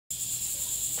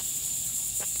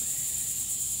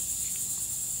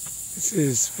This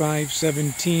is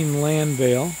 517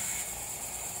 Lanvale.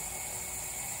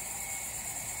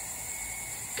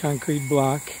 Concrete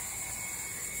block.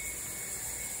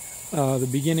 The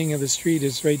beginning of the street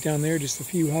is right down there, just a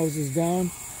few houses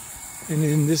down. And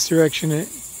in this direction,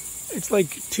 it's like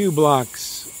 2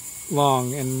 blocks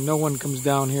long, and no one comes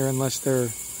down here unless they're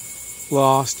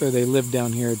lost or they live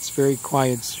down here. It's a very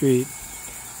quiet street,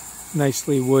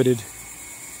 nicely wooded.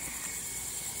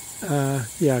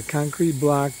 Yeah, concrete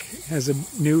block, has a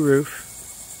new roof.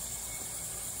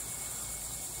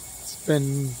 It's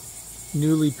been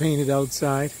newly painted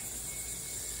outside.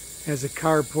 Has a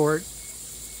carport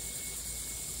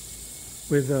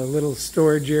with a little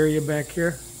storage area back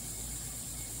here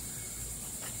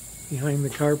behind the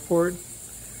carport.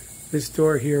 This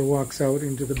door here walks out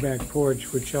into the back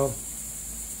porch, which I'll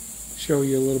show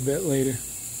you a little bit later.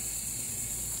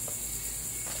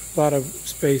 A lot of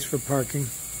space for parking.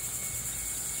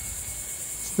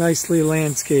 It's nicely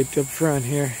landscaped up front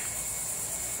here.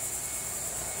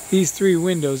 These 3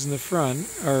 windows in the front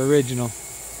are original.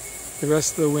 The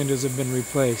rest of the windows have been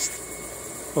replaced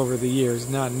over the years.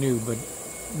 Not new, but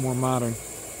more modern.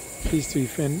 These 3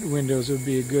 windows would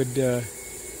be a good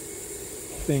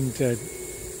thing to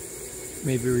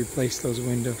maybe replace those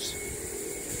windows.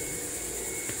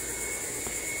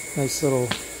 Nice little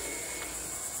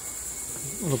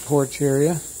porch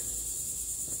area.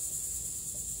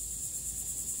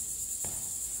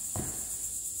 You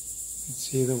can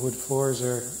see the wood floors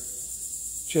are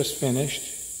just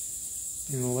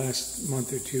finished in the last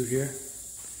month or 2 here.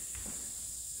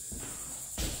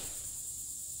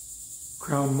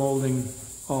 Crown molding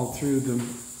all through the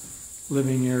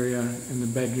living area and the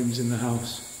bedrooms in the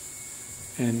house,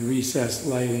 and recessed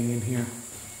lighting in here.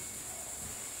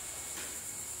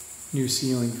 New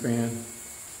ceiling fan.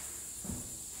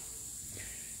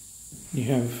 You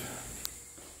have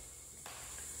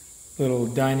a little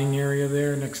dining area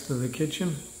there next to the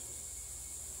kitchen.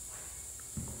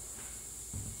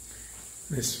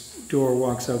 This door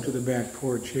walks out to the back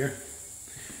porch here.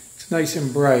 It's nice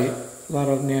and bright, a lot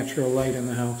of natural light in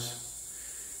the house.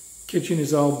 Kitchen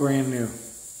is all brand new.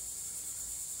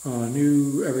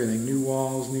 New everything, new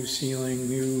walls, new ceiling,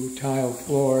 new tile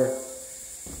floor.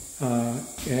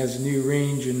 It has a new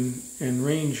range and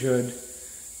range hood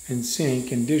and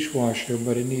sink and dishwasher,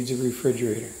 but it needs a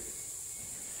refrigerator.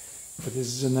 But this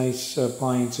is a nice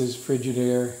appliances,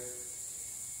 Frigidaire,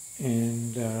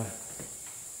 and the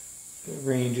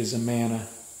range is a Manna,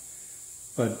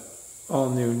 but all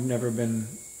new, never been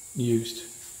used.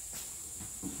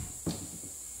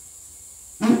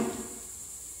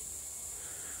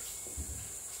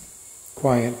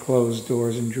 Quiet closed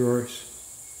doors and drawers.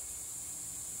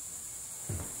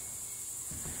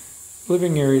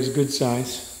 Living area is good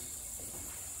size.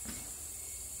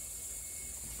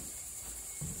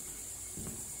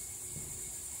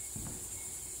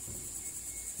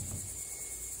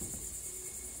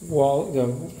 The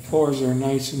floors are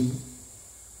nice and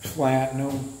flat,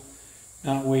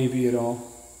 not wavy at all.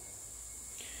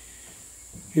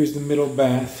 Here's the middle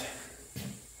bath.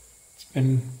 It's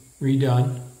been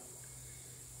redone.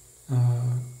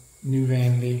 New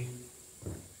vanity,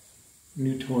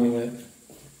 new toilet.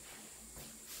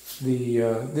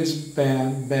 This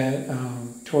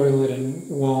toilet and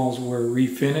walls were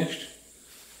refinished.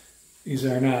 These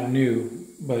are not new,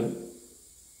 but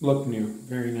look new.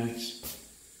 Very nice.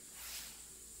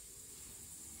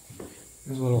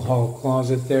 There's a little hall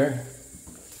closet there.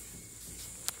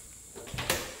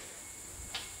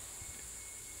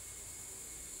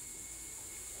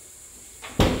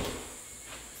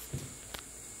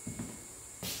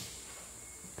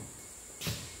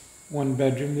 One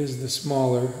bedroom. This is the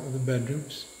smaller of the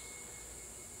bedrooms.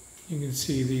 You can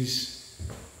see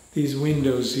these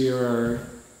windows here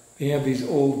they have these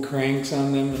old cranks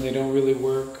on them and they don't really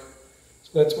work.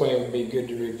 So that's why it would be good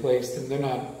to replace them.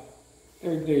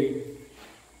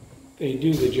 They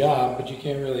do the job, but you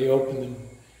can't really open them.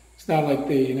 It's not like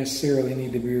they necessarily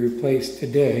need to be replaced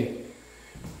today,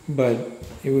 but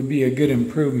it would be a good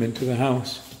improvement to the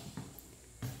house.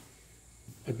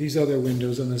 But these other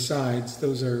windows on the sides,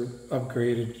 those are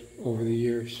upgraded over the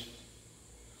years.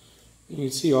 You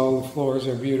can see all the floors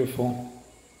are beautiful.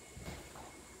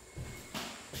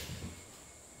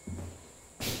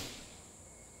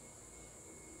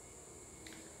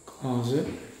 Closet.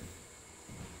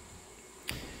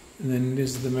 And then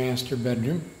this is the master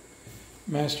bedroom.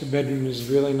 Master bedroom is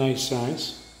really nice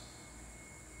size.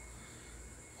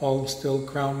 All still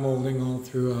crown molding all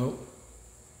throughout.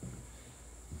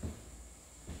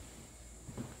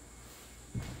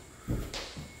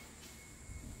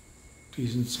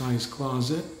 Decent sized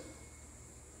closet.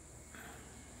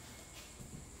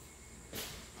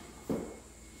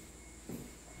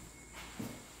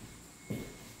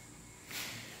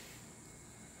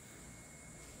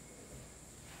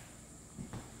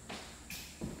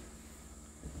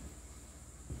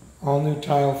 All new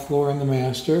tile floor in the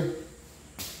master.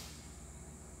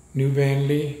 New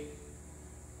vanity.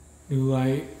 New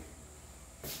light.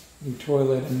 New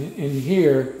toilet. And in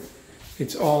here,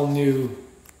 it's all new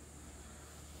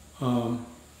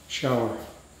shower.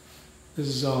 This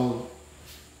is all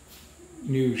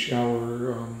new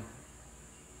shower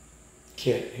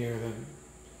kit here. The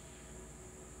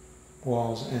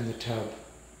walls and the tub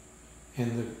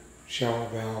and the shower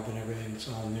valve and everything. It's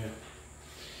all new.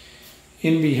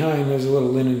 In behind, there's a little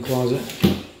linen closet.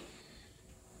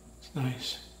 It's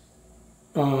nice.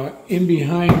 In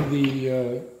behind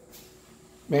the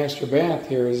master bath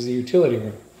here is the utility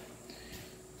room.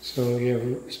 So you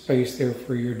have space there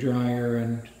for your dryer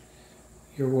and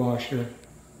your washer.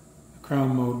 The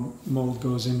crown mold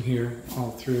goes in here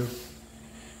all through.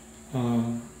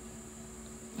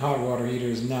 Hot water heater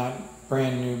is not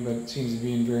brand new, but it seems to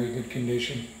be in very good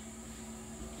condition.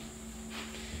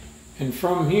 And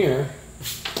from here,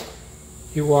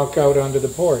 you walk out onto the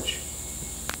porch.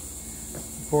 The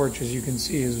porch, as you can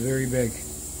see, is very big.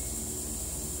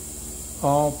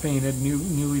 All painted,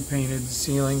 newly painted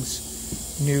ceilings.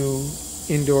 New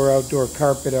indoor-outdoor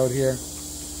carpet out here.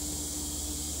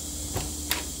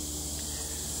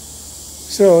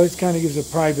 So it kind of gives a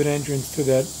private entrance to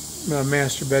that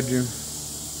master bedroom.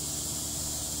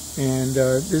 And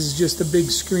this is just a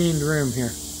big screened room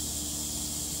here.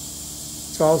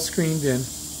 It's all screened in.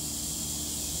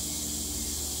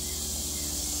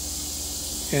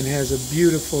 And has a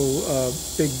beautiful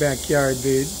big backyard.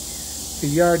 The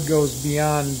yard goes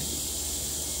beyond.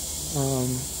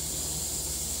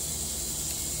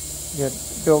 Got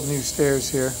built new stairs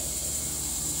here.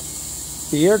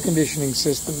 The air conditioning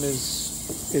system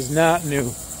is not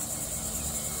new,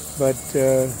 but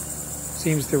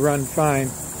seems to run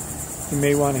fine. You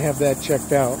may want to have that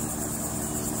checked out.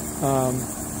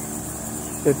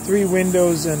 The 3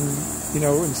 windows and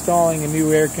installing a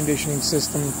new air conditioning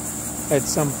system at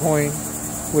some point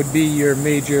would be your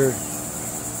major.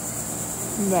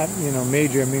 Not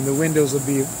major. I mean, the windows will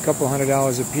be a couple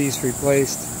 $100 a piece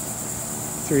replaced.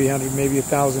 300, maybe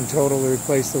 1,000 total to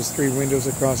replace those 3 windows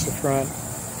across the front.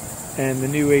 And the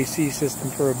new AC system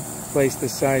for a place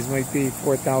this size might be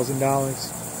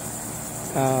 $4,000.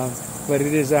 But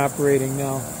it is operating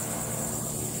now.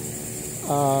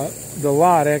 The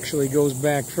lot actually goes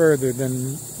back further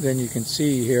than you can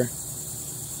see here.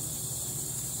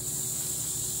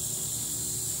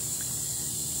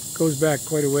 Goes back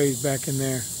quite a ways back in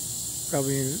there.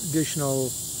 Probably an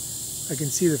additional, I can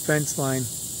see the fence line.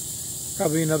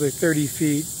 Probably another 30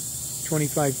 feet,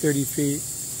 25, 30 feet.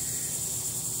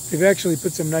 They've actually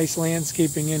put some nice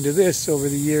landscaping into this over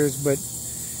the years, but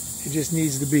it just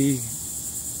needs to be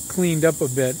cleaned up a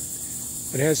bit.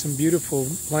 It has some beautiful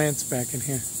plants back in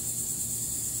here.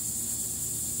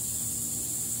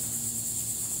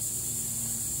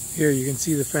 Here you can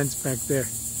see the fence back there.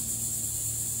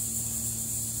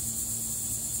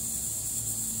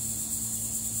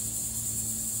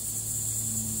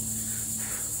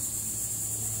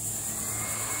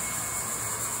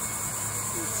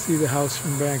 See the house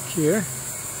from back here.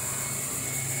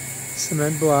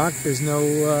 Cement block. There's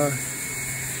no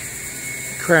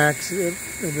cracks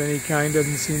of any kind.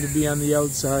 Doesn't seem to be on the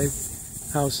outside.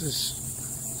 House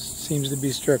seems to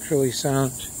be structurally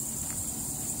sound.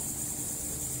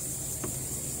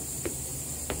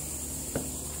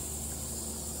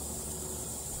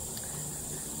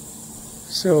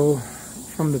 So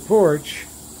from the porch,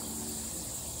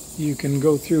 you can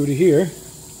go through to here.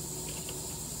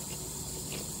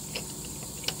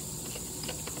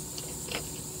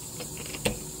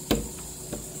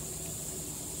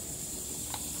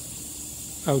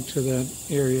 Out to that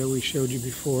area we showed you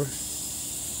before.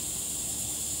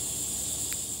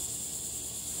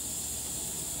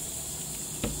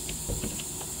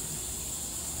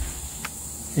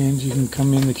 And you can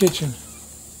come in the kitchen.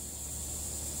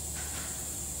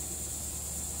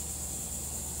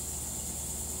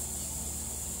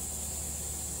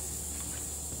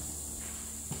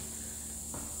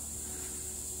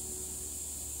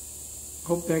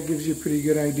 Hope that gives you a pretty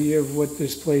good idea of what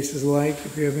this place is like.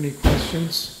 If you have any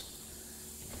questions,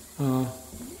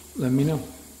 let me know.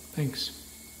 Thanks.